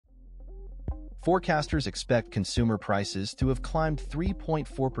Forecasters expect consumer prices to have climbed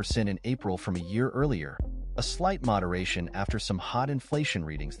 3.4% in April from a year earlier, a slight moderation after some hot inflation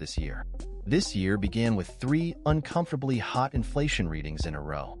readings this year. This year began with 3 uncomfortably hot inflation readings in a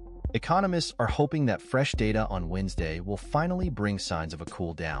row. Economists are hoping that fresh data on Wednesday will finally bring signs of a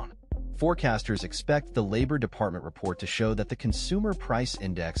cool down. Forecasters expect the Labor Department report to show that the Consumer Price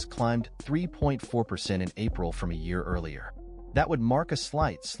Index climbed 3.4% in April from a year earlier. That would mark a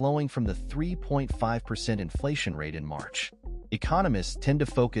slight slowing from the 3.5% inflation rate in March. Economists tend to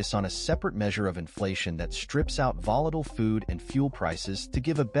focus on a separate measure of inflation that strips out volatile food and fuel prices to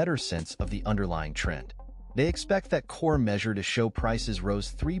give a better sense of the underlying trend. They expect that core measure to show prices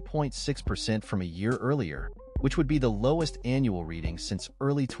rose 3.6% from a year earlier, which would be the lowest annual reading since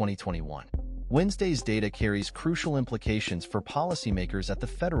early 2021. Wednesday's data carries crucial implications for policymakers at the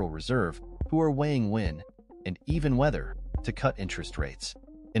Federal Reserve, who are weighing when, and even whether, to cut interest rates.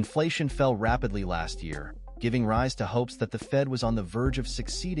 Inflation fell rapidly last year, giving rise to hopes that the Fed was on the verge of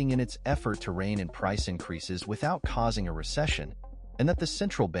succeeding in its effort to rein in price increases without causing a recession, and that the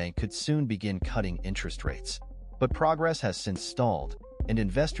central bank could soon begin cutting interest rates. But progress has since stalled, and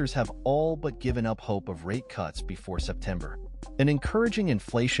investors have all but given up hope of rate cuts before September. An encouraging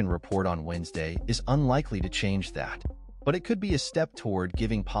inflation report on Wednesday is unlikely to change that, but it could be a step toward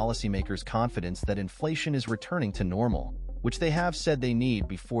giving policymakers confidence that inflation is returning to normal, which they have said they need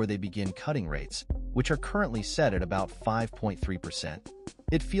before they begin cutting rates, which are currently set at about 5.3%.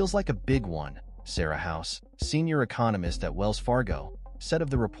 It feels like a big one, Sarah House, senior economist at Wells Fargo, said of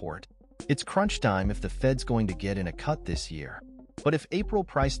the report. It's crunch time if the Fed's going to get in a cut this year. But if April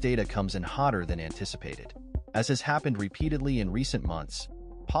price data comes in hotter than anticipated, as has happened repeatedly in recent months,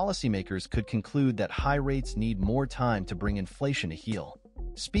 policymakers could conclude that high rates need more time to bring inflation to heel.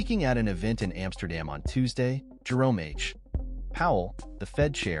 Speaking at an event in Amsterdam on Tuesday, Jerome H. Powell, the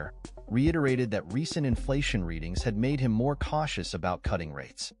Fed chair, reiterated that recent inflation readings had made him more cautious about cutting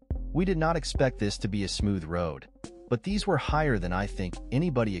rates. "We did not expect this to be a smooth road, but these were higher than I think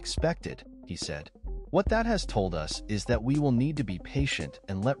anybody expected," he said. "What that has told us is that we will need to be patient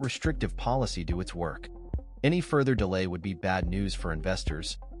and let restrictive policy do its work." Any further delay would be bad news for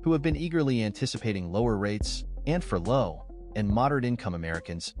investors, who have been eagerly anticipating lower rates, and for low and moderate-income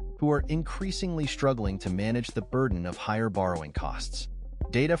Americans, who are increasingly struggling to manage the burden of higher borrowing costs.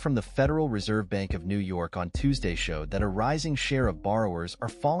 Data from the Federal Reserve Bank of New York on Tuesday showed that a rising share of borrowers are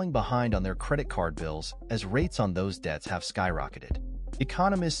falling behind on their credit card bills as rates on those debts have skyrocketed.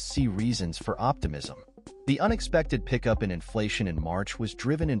 Economists see reasons for optimism. The unexpected pickup in inflation in March was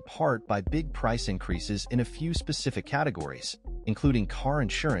driven in part by big price increases in a few specific categories, including car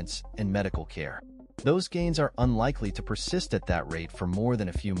insurance and medical care. Those gains are unlikely to persist at that rate for more than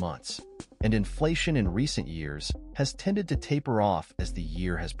a few months, and inflation in recent years has tended to taper off as the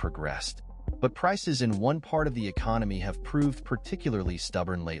year has progressed. But prices in one part of the economy have proved particularly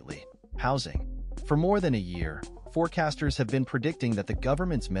stubborn lately: housing. For more than a year, forecasters have been predicting that the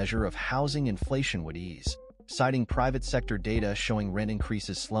government's measure of housing inflation would ease, citing private sector data showing rent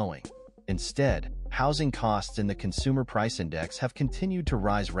increases slowing. Instead, housing costs in the Consumer Price Index have continued to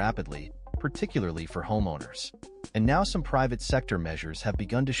rise rapidly, particularly for homeowners. And now some private sector measures have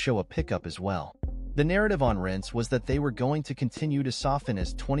begun to show a pickup as well. The narrative on rents was that they were going to continue to soften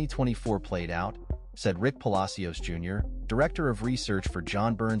as 2024 played out, said Rick Palacios Jr., Director of Research for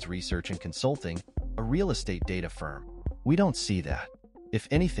John Burns Research and Consulting, a real estate data firm. "We don't see that. If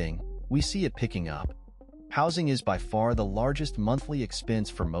anything, we see it picking up." Housing is by far the largest monthly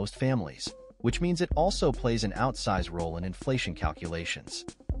expense for most families, which means it also plays an outsized role in inflation calculations.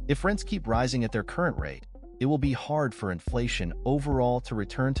 If rents keep rising at their current rate, it will be hard for inflation overall to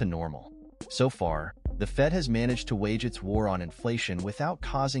return to normal. So far, the Fed has managed to wage its war on inflation without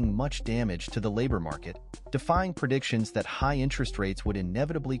causing much damage to the labor market, defying predictions that high interest rates would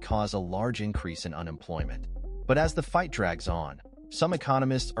inevitably cause a large increase in unemployment. But as the fight drags on, some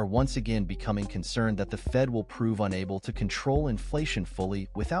economists are once again becoming concerned that the Fed will prove unable to control inflation fully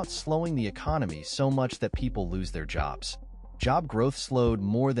without slowing the economy so much that people lose their jobs. Job growth slowed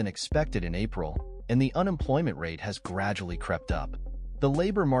more than expected in April, and the unemployment rate has gradually crept up. "The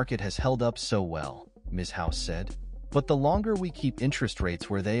labor market has held up so well," Ms. House said, "but the longer we keep interest rates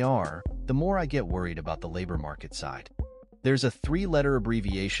where they are, the more I get worried about the labor market side." There's a 3-letter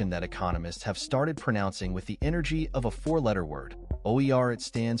abbreviation that economists have started pronouncing with the energy of a 4-letter word. OER. It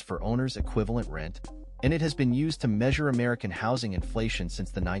stands for Owner's Equivalent Rent, and it has been used to measure American housing inflation since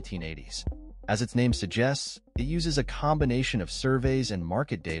the 1980s. As its name suggests, it uses a combination of surveys and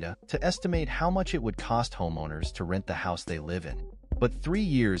market data to estimate how much it would cost homeowners to rent the house they live in. But 3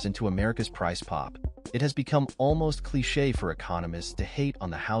 years into America's price pop, it has become almost cliché for economists to hate on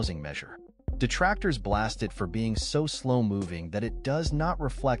the housing measure. Detractors blast it for being so slow-moving that it does not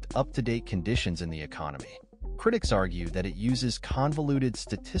reflect up-to-date conditions in the economy. Critics argue that it uses convoluted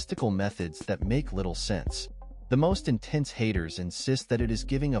statistical methods that make little sense. The most intense haters insist that it is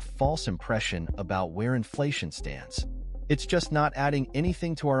giving a false impression about where inflation stands. "It's just not adding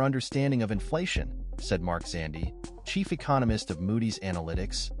anything to our understanding of inflation," said Mark Zandi, chief economist of Moody's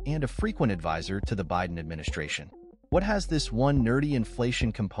Analytics and a frequent advisor to the Biden administration. What has this one nerdy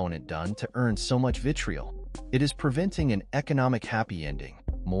inflation component done to earn so much vitriol? It is preventing an economic happy ending,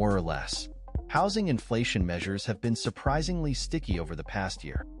 more or less. Housing inflation measures have been surprisingly sticky over the past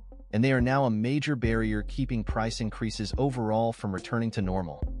year, and they are now a major barrier keeping price increases overall from returning to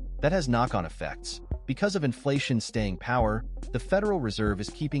normal. That has knock-on effects. Because of inflation's staying power, the Federal Reserve is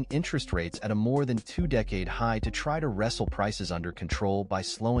keeping interest rates at a more than two-decade high to try to wrestle prices under control by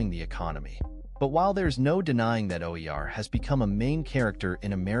slowing the economy. But while there's no denying that OER has become a main character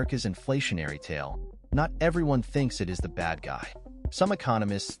in America's inflationary tale, not everyone thinks it is the bad guy. Some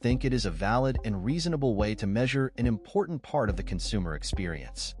economists think it is a valid and reasonable way to measure an important part of the consumer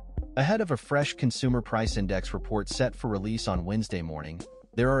experience. Ahead of a fresh consumer price index report set for release on Wednesday morning,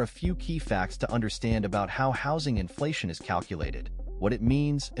 there are a few key facts to understand about how housing inflation is calculated, what it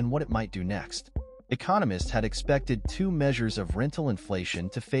means, and what it might do next. Economists had expected two measures of rental inflation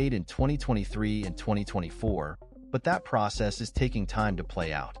to fade in 2023 and 2024, but that process is taking time to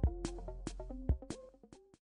play out.